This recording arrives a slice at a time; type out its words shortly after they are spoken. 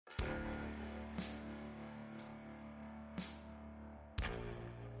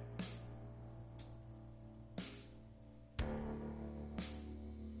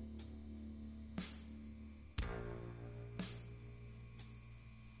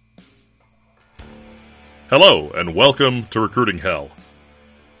Hello, and welcome to Recruiting Hell.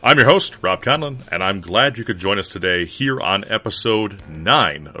 I'm your host, Rob Conlon, and I'm glad you could join us today here on episode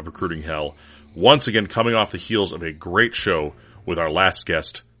 9 of Recruiting Hell, once again coming off the heels of a great show with our last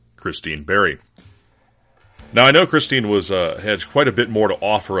guest, Christine Berry. Now, I know Christine has quite a bit more to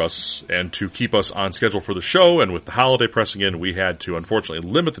offer us and to keep us on schedule for the show, and with the holiday pressing in, we had to unfortunately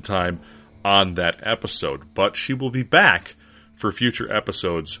limit the time on that episode, but she will be back for future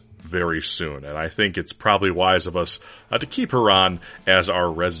episodes very soon, and I think it's probably wise of us to keep her on as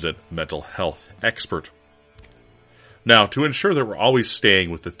our resident mental health expert. Now, to ensure that we're always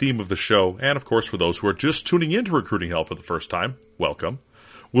staying with the theme of the show, and of course for those who are just tuning into Recruiting Hell for the first time, welcome,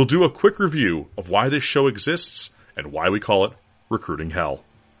 we'll do a quick review of why this show exists and why we call it Recruiting Hell.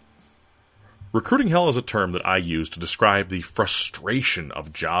 Recruiting Hell is a term that I use to describe the frustration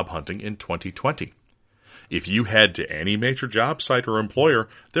of job hunting in 2020. If you head to any major job site or employer,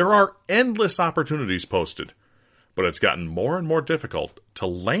 there are endless opportunities posted, but it's gotten more and more difficult to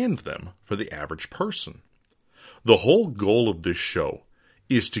land them for the average person. The whole goal of this show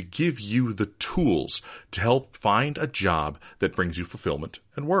is to give you the tools to help find a job that brings you fulfillment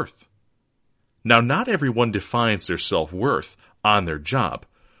and worth. Now, not everyone defines their self-worth on their job,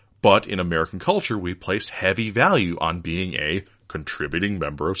 but in American culture, we place heavy value on being a contributing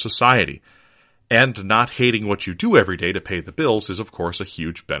member of society. And not hating what you do every day to pay the bills is, of course, a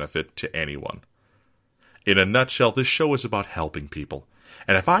huge benefit to anyone. In a nutshell, this show is about helping people.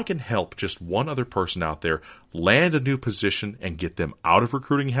 And if I can help just one other person out there land a new position and get them out of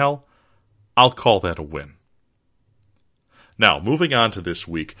recruiting hell, I'll call that a win. Now, moving on to this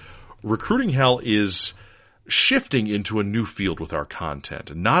week, Recruiting Hell is shifting into a new field with our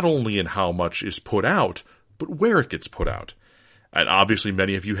content, not only in how much is put out, but where it gets put out. And obviously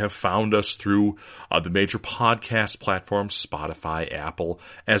many of you have found us through the major podcast platforms, Spotify, Apple,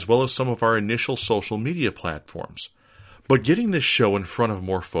 as well as some of our initial social media platforms. But getting this show in front of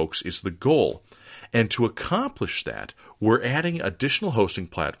more folks is the goal. And to accomplish that, we're adding additional hosting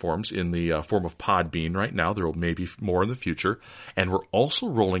platforms in the form of Podbean right now. There may be more in the future. And we're also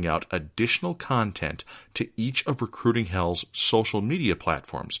rolling out additional content to each of Recruiting Hell's social media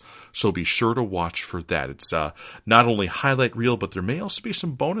platforms. So be sure to watch for that. It's not only highlight reel, but there may also be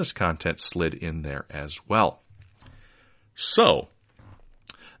some bonus content slid in there as well. So,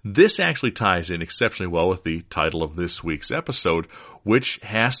 this actually ties in exceptionally well with the title of this week's episode, which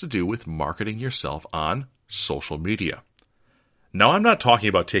has to do with marketing yourself on social media. Now, I'm not talking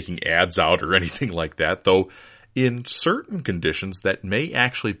about taking ads out or anything like that, though in certain conditions that may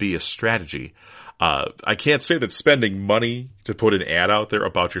actually be a strategy. I can't say that spending money to put an ad out there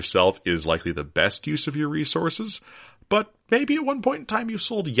about yourself is likely the best use of your resources, but maybe at one point in time you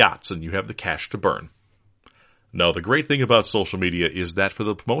sold yachts and you have the cash to burn. No, the great thing about social media is that for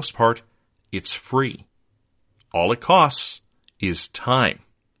the most part, it's free. All it costs is time.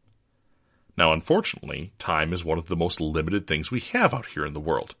 Now, unfortunately, time is one of the most limited things we have out here in the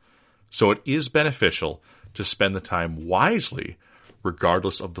world. So it is beneficial to spend the time wisely,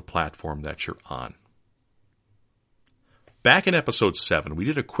 regardless of the platform that you're on. Back in episode 7, we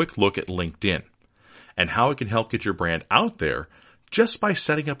did a quick look at LinkedIn and how it can help get your brand out there just by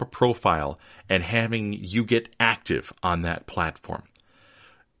setting up a profile and having you get active on that platform.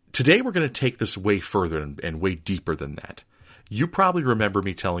 Today we're going to take this way further and way deeper than that. You probably remember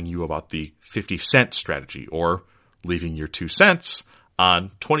me telling you about the 50-cent strategy, or leaving your 2 cents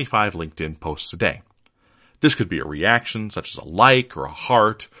on 25 LinkedIn posts a day. This could be a reaction, such as a like or a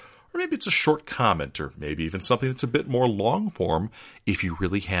heart, or maybe it's a short comment, or maybe even something that's a bit more long form if you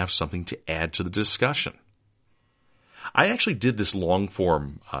really have something to add to the discussion. I actually did this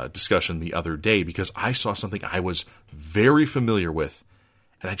long-form discussion the other day because I saw something I was very familiar with,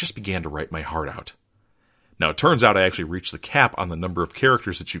 and I just began to write my heart out. Now, it turns out I actually reached the cap on the number of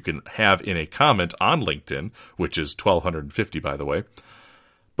characters that you can have in a comment on LinkedIn, which is 1,250, by the way.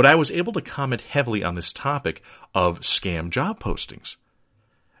 But I was able to comment heavily on this topic of scam job postings.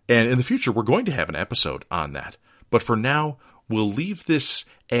 And in the future, we're going to have an episode on that. But for now, we'll leave this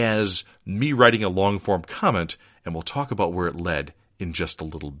as me writing a long-form comment, and we'll talk about where it led in just a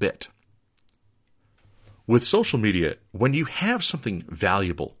little bit. With social media, when you have something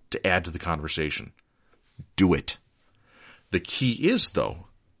valuable to add to the conversation, do it. The key is, though,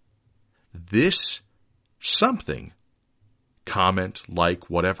 this something, comment, like,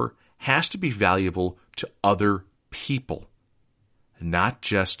 whatever, has to be valuable to other people, not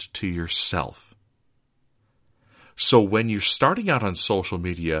just to yourself. So when you're starting out on social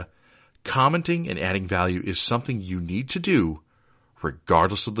media, commenting and adding value is something you need to do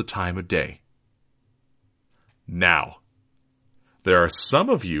regardless of the time of day. Now, there are some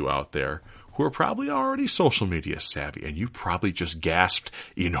of you out there who are probably already social media savvy, and you probably just gasped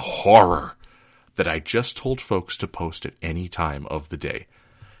in horror that I just told folks to post at any time of the day.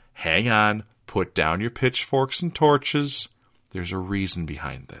 Hang on, put down your pitchforks and torches. There's a reason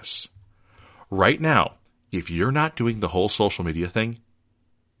behind this. Right now, if you're not doing the whole social media thing,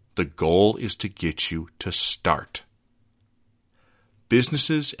 the goal is to get you to start.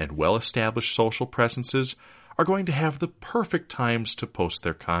 Businesses and well-established social presences are going to have the perfect times to post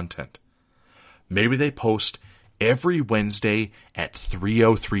their content. Maybe they post every Wednesday at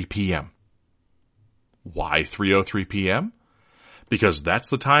 3:03 p.m. Why 3:03 p.m.? Because that's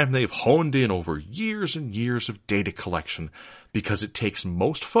the time they've honed in over years and years of data collection, because it takes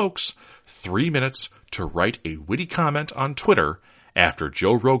most folks 3 minutes to write a witty comment on Twitter after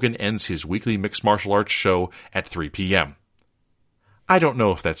Joe Rogan ends his weekly mixed martial arts show at 3 p.m. I don't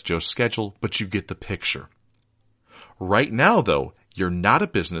know if that's Joe's schedule, but you get the picture. Right now, though, you're not a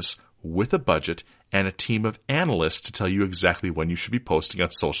business with a budget and a team of analysts to tell you exactly when you should be posting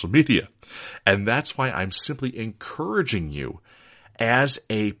on social media. And that's why I'm simply encouraging you as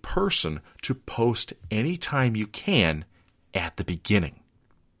a person to post anytime you can at the beginning.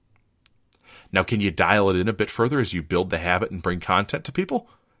 Now, can you dial it in a bit further as you build the habit and bring content to people?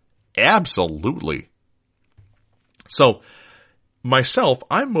 Absolutely. So, myself,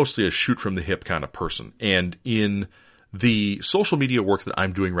 I'm mostly a shoot from the hip kind of person. And in the social media work that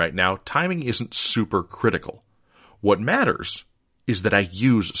I'm doing right now, timing isn't super critical. What matters is that I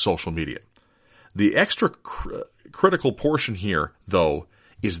use social media. The extra critical portion here, though,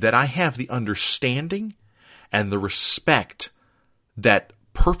 is that I have the understanding and the respect that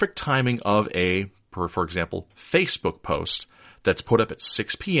perfect timing of for example, Facebook post that's put up at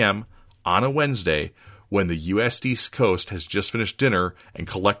 6 p.m. on a Wednesday when the U.S. East Coast has just finished dinner and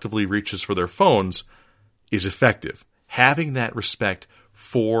collectively reaches for their phones is effective. Having that respect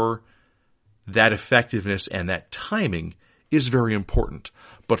for that effectiveness and that timing is very important.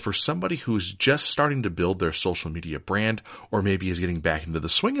 But for somebody who's just starting to build their social media brand, or maybe is getting back into the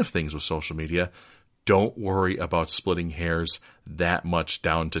swing of things with social media, don't worry about splitting hairs that much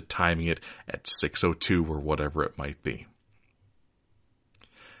down to timing it at 6:02 or whatever it might be.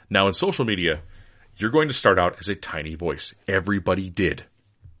 Now, in social media, you're going to start out as a tiny voice. Everybody did.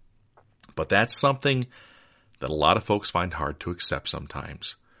 But that's something that a lot of folks find hard to accept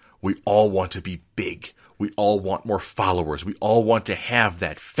sometimes. We all want to be big. We all want more followers. We all want to have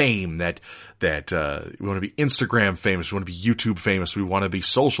that fame, that we want to be Instagram famous. We want to be YouTube famous. We want to be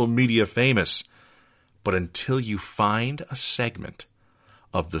social media famous. But until you find a segment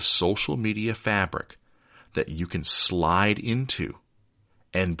of the social media fabric that you can slide into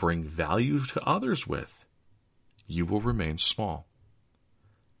and bring value to others with, you will remain small.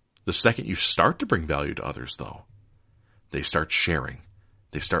 The second you start to bring value to others, though, they start sharing,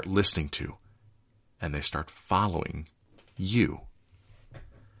 they start listening to, and they start following you.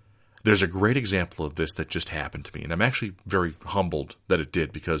 There's a great example of this that just happened to me, and I'm actually very humbled that it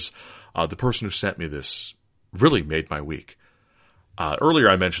did, because the person who sent me this really made my week. Earlier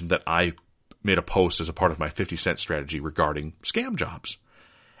I mentioned that I made a post as a part of my 50-cent strategy regarding scam jobs.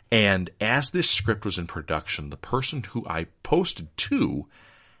 And as this script was in production, the person who I posted to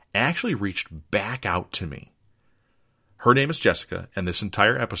actually reached back out to me. Her name is Jessica, and this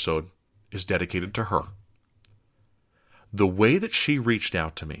entire episode is dedicated to her. The way that she reached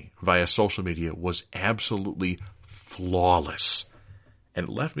out to me via social media was absolutely flawless, and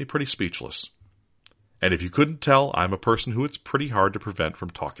it left me pretty speechless. And if you couldn't tell, I'm a person who it's pretty hard to prevent from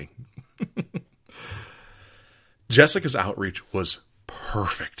talking. Jessica's outreach was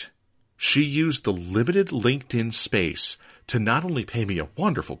perfect. She used the limited LinkedIn space to not only pay me a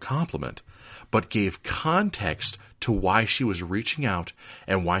wonderful compliment, but gave context to why she was reaching out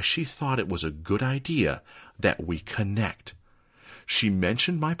and why she thought it was a good idea that we connect. She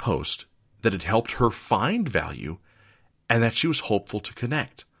mentioned my post, that it helped her find value, and that she was hopeful to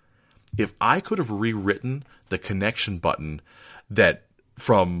connect. If I could have rewritten the connection button that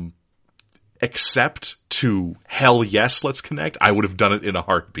from accept to hell yes, let's connect, I would have done it in a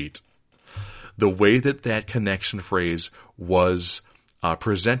heartbeat. The way that that connection phrase was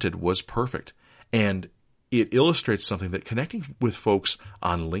presented was perfect. And it illustrates something, that connecting with folks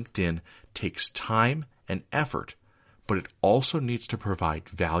on LinkedIn takes time and effort, but it also needs to provide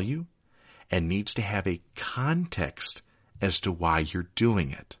value and needs to have a context as to why you're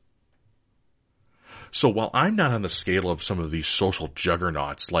doing it. So while I'm not on the scale of some of these social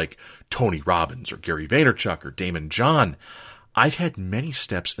juggernauts like Tony Robbins or Gary Vaynerchuk or Damon John, I've had many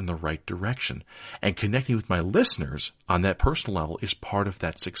steps in the right direction, and connecting with my listeners on that personal level is part of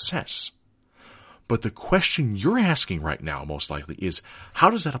that success. But the question you're asking right now, most likely, is how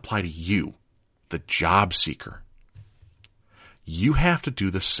does that apply to you the job seeker. You have to do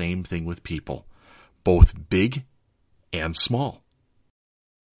the same thing with people, both big and small.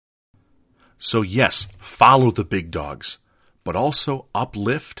 So yes, follow the big dogs, but also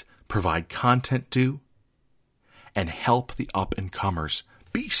uplift, provide content to, and help the up-and-comers.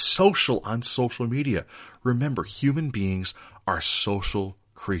 Be social on social media. Remember, human beings are social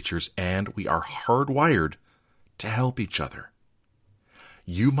creatures, and we are hardwired to help each other.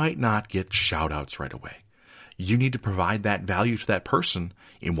 You might not get shout-outs right away. You need to provide that value to that person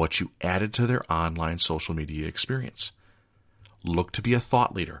in what you added to their online social media experience. Look to be a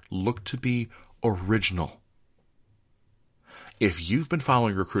thought leader. Look to be original. If you've been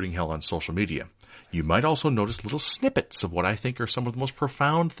following Recruiting Hell on social media, you might also notice little snippets of what I think are some of the most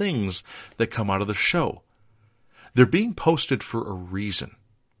profound things that come out of the show. They're being posted for a reason.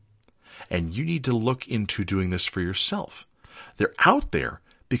 And you need to look into doing this for yourself. They're out there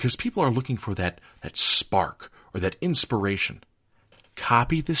because people are looking for that spark or that inspiration.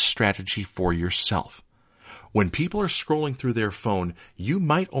 Copy this strategy for yourself. When people are scrolling through their phone, you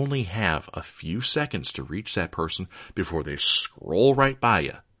might only have a few seconds to reach that person before they scroll right by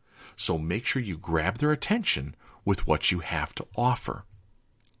you. So make sure you grab their attention with what you have to offer.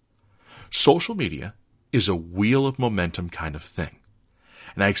 Social media is a wheel of momentum kind of thing.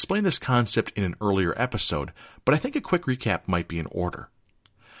 And I explained this concept in an earlier episode, but I think a quick recap might be in order.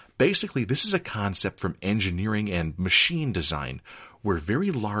 Basically, this is a concept from engineering and machine design where very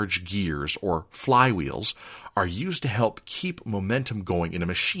large gears or flywheels are used to help keep momentum going in a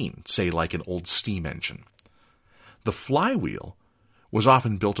machine, say like an old steam engine. The flywheel was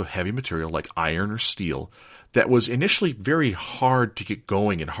often built of heavy material like iron or steel that was initially very hard to get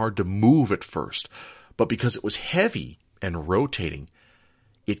going and hard to move at first, but because it was heavy and rotating,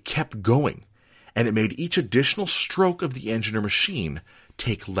 it kept going, and it made each additional stroke of the engine or machine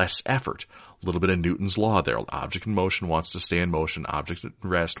take less effort. A little bit of Newton's law there. Object in motion wants to stay in motion. Object at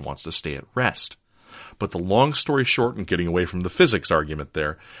rest wants to stay at rest. But the long story short, and getting away from the physics argument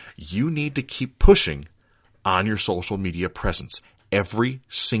there, you need to keep pushing on your social media presence every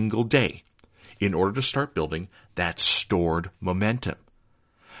single day in order to start building that stored momentum.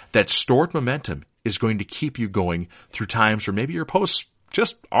 That stored momentum is going to keep you going through times where maybe your posts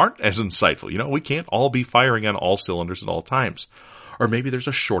just aren't as insightful. We can't all be firing on all cylinders at all times. Or maybe there's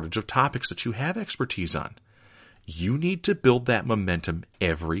a shortage of topics that you have expertise on. You need to build that momentum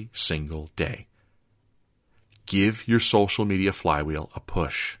every single day. Give your social media flywheel a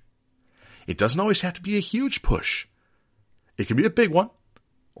push. It doesn't always have to be a huge push. It can be a big one,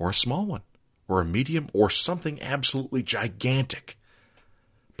 or a small one, or a medium, or something absolutely gigantic.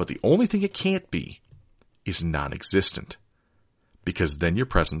 But the only thing it can't be is non-existent, because then your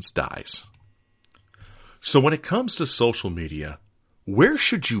presence dies. So when it comes to social media, where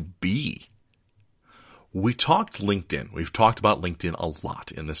should you be? We talked LinkedIn. We've talked about LinkedIn a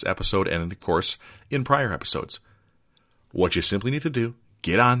lot in this episode and, of course, in prior episodes. What you simply need to do,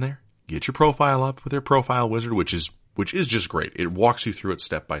 get on there, get your profile up with their profile wizard, which is just great. It walks you through it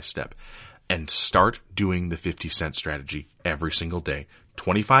step by step. And start doing the 50-cent strategy every single day.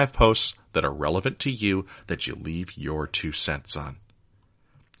 25 posts that are relevant to you that you leave your 2 cents on.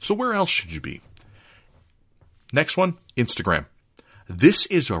 So where else should you be? Next one, Instagram. This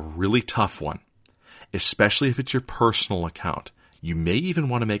is a really tough one, especially if it's your personal account. You may even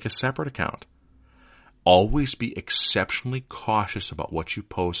want to make a separate account. Always be exceptionally cautious about what you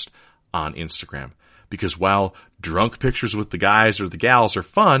post on Instagram, because while drunk pictures with the guys or the gals are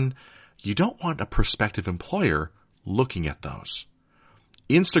fun, you don't want a prospective employer looking at those.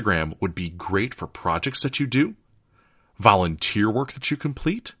 Instagram would be great for projects that you do, volunteer work that you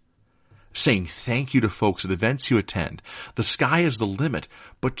complete, saying thank you to folks at events you attend. The sky is the limit,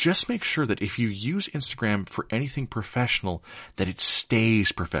 but just make sure that if you use Instagram for anything professional, that it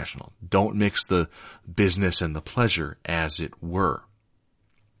stays professional. Don't mix the business and the pleasure, as it were.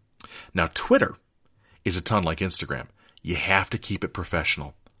 Now, Twitter is a ton like Instagram. You have to keep it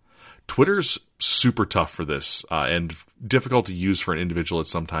professional. Twitter's super tough for this and difficult to use for an individual at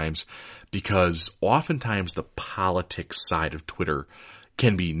sometimes, because oftentimes the politics side of Twitter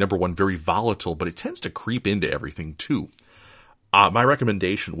can be, number one, very volatile, but it tends to creep into everything too. My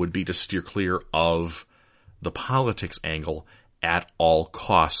recommendation would be to steer clear of the politics angle at all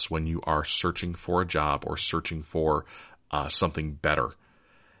costs when you are searching for a job or searching for something better.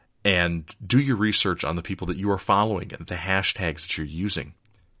 And do your research on the people that you are following and the hashtags that you're using.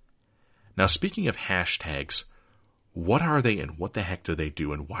 Now, speaking of hashtags, what are they and what the heck do they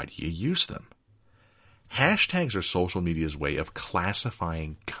do and why do you use them? Hashtags are social media's way of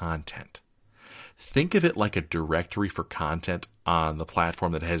classifying content. think of it like a directory for content on the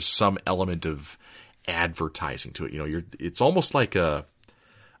platform that has some element of advertising to it. It's almost like a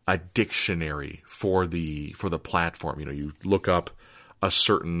dictionary for the platform. You look up a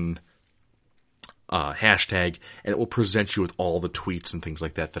certain hashtag, and it will present you with all the tweets and things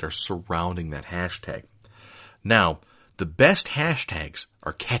like that are surrounding that hashtag. Now, the best hashtags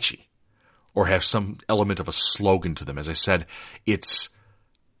are catchy or have some element of a slogan to them. As I said, it's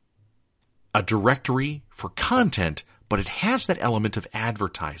a directory for content, but it has that element of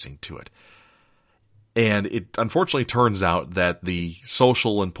advertising to it. And it unfortunately turns out that the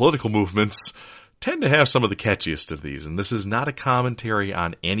social and political movements tend to have some of the catchiest of these. And this is not a commentary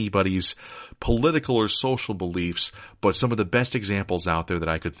on anybody's political or social beliefs, but some of the best examples out there that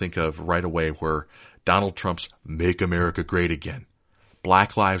I could think of right away were Donald Trump's Make America Great Again,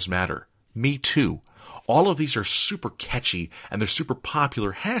 Black Lives Matter, Me Too. All of these are super catchy and they're super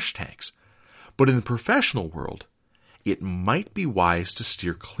popular hashtags. But in the professional world, it might be wise to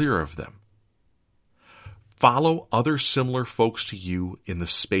steer clear of them. Follow other similar folks to you in the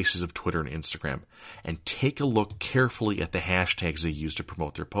spaces of Twitter and Instagram, and take a look carefully at the hashtags they use to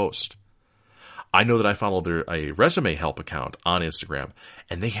promote their post. I know that I follow a resume help account on Instagram,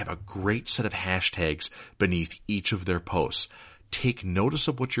 and they have a great set of hashtags beneath each of their posts. Take notice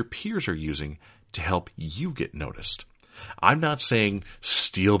of what your peers are using to help you get noticed. I'm not saying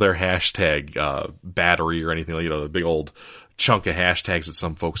steal their hashtag battery or anything, the big old chunk of hashtags that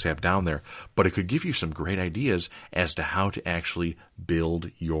some folks have down there, but it could give you some great ideas as to how to actually build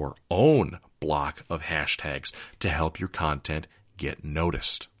your own block of hashtags to help your content get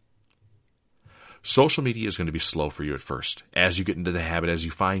noticed. Social media is going to be slow for you at first, as you get into the habit, as you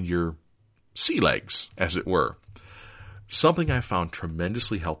find your sea legs, as it were. Something I found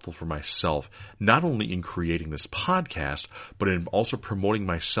tremendously helpful for myself, not only in creating this podcast, but in also promoting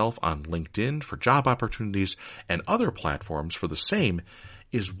myself on LinkedIn for job opportunities and other platforms for the same,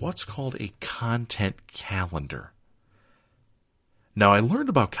 is what's called a content calendar. Now, I learned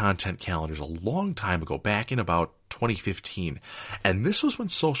about content calendars a long time ago, back in about 2015, and this was when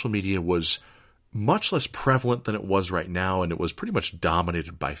social media was much less prevalent than it was right now, and it was pretty much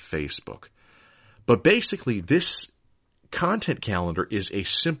dominated by Facebook. But basically, this content calendar is a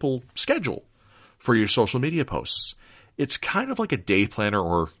simple schedule for your social media posts. It's kind of like a day planner,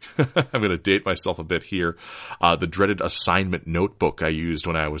 or I'm going to date myself a bit here, the dreaded assignment notebook I used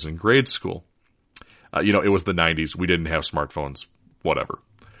when I was in grade school. It was the 90s. We didn't have smartphones. Whatever.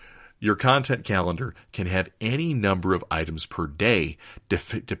 Your content calendar can have any number of items per day,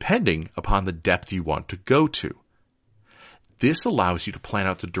 depending upon the depth you want to go to. This allows you to plan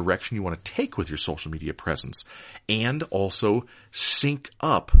out the direction you want to take with your social media presence, and also sync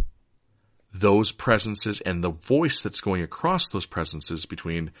up those presences and the voice that's going across those presences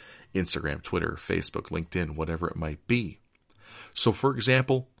between Instagram, Twitter, Facebook, LinkedIn, whatever it might be. So, for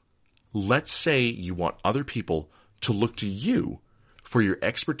example, let's say you want other people to look to you for your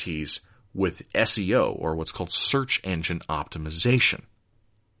expertise with SEO, or what's called search engine optimization.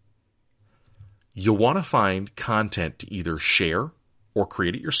 You'll want to find content to either share or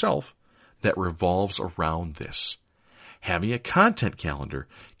create it yourself that revolves around this. Having a content calendar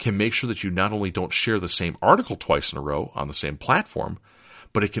can make sure that you not only don't share the same article twice in a row on the same platform,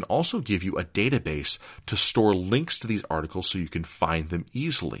 but it can also give you a database to store links to these articles so you can find them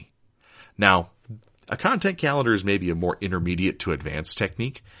easily. Now, a content calendar is maybe a more intermediate to advanced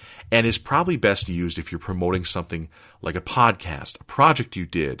technique, and is probably best used if you're promoting something like a podcast, a project you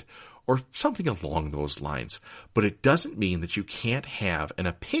did, or something along those lines. But it doesn't mean that you can't have an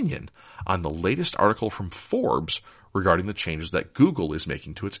opinion on the latest article from Forbes regarding the changes that Google is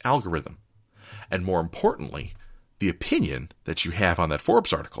making to its algorithm. And more importantly, the opinion that you have on that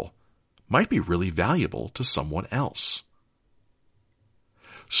Forbes article might be really valuable to someone else.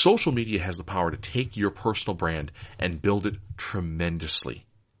 Social media has the power to take your personal brand and build it tremendously.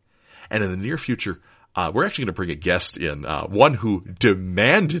 And in the near future, we're actually going to bring a guest in, one who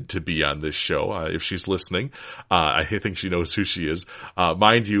demanded to be on this show, if she's listening. I think she knows who she is.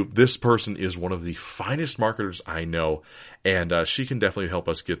 Mind you, this person is one of the finest marketers I know, and she can definitely help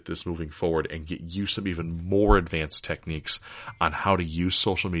us get this moving forward and get you some even more advanced techniques on how to use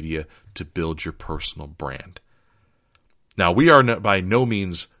social media to build your personal brand. Now, we are by no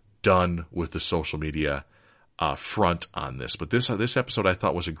means done with the social media front on this, but this episode I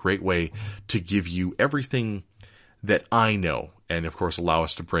thought was a great way to give you everything that I know, and of course allow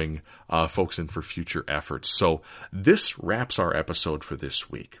us to bring folks in for future efforts. So this wraps our episode for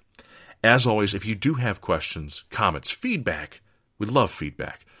this week. As always, if you do have questions, comments, feedback, we love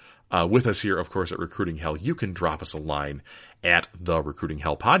feedback. with us here, of course, at Recruiting Hell, you can drop us a line at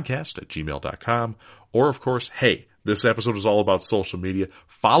therecruitinghellpodcast@gmail.com. Or, of course, hey, this episode is all about social media.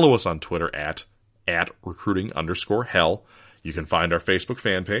 Follow us on Twitter at recruiting_hell. You can find our Facebook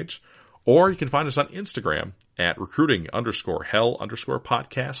fan page, or you can find us on Instagram at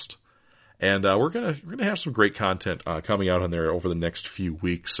recruiting_hell_podcast. And we're gonna have some great content coming out on there over the next few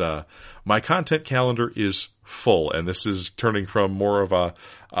weeks. My content calendar is full, and this is turning from more of a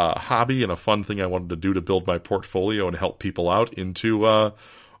hobby and a fun thing I wanted to do to build my portfolio and help people out into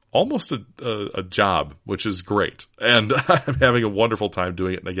almost a job, which is great. And I'm having a wonderful time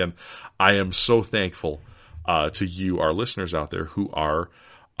doing it. And again, I am so thankful to you, our listeners out there, who are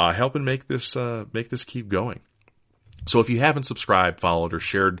helping make this keep going. So if you haven't subscribed, followed, or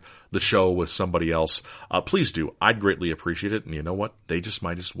shared the show with somebody else, please do. I'd greatly appreciate it. And you know what? They just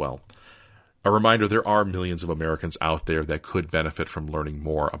might as well. A reminder, there are millions of Americans out there that could benefit from learning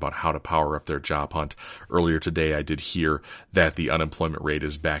more about how to power up their job hunt. Earlier today, I did hear that the unemployment rate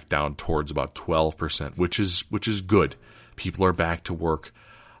is back down towards about 12%, which is good. People are back to work.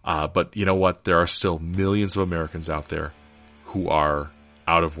 But you know what? There are still millions of Americans out there who are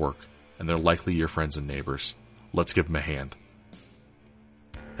out of work, and they're likely your friends and neighbors. Let's give them a hand.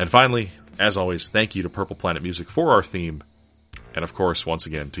 And finally, as always, thank you to Purple Planet Music for our theme. And of course, once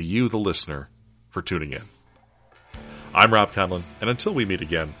again, to you, the listener, for tuning in. I'm Rob Conlon, and until we meet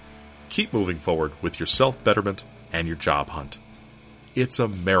again, keep moving forward with your self-betterment and your job hunt. It's a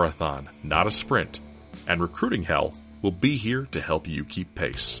marathon, not a sprint, and Recruiting Hell will be here to help you keep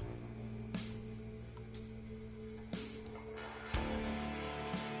pace.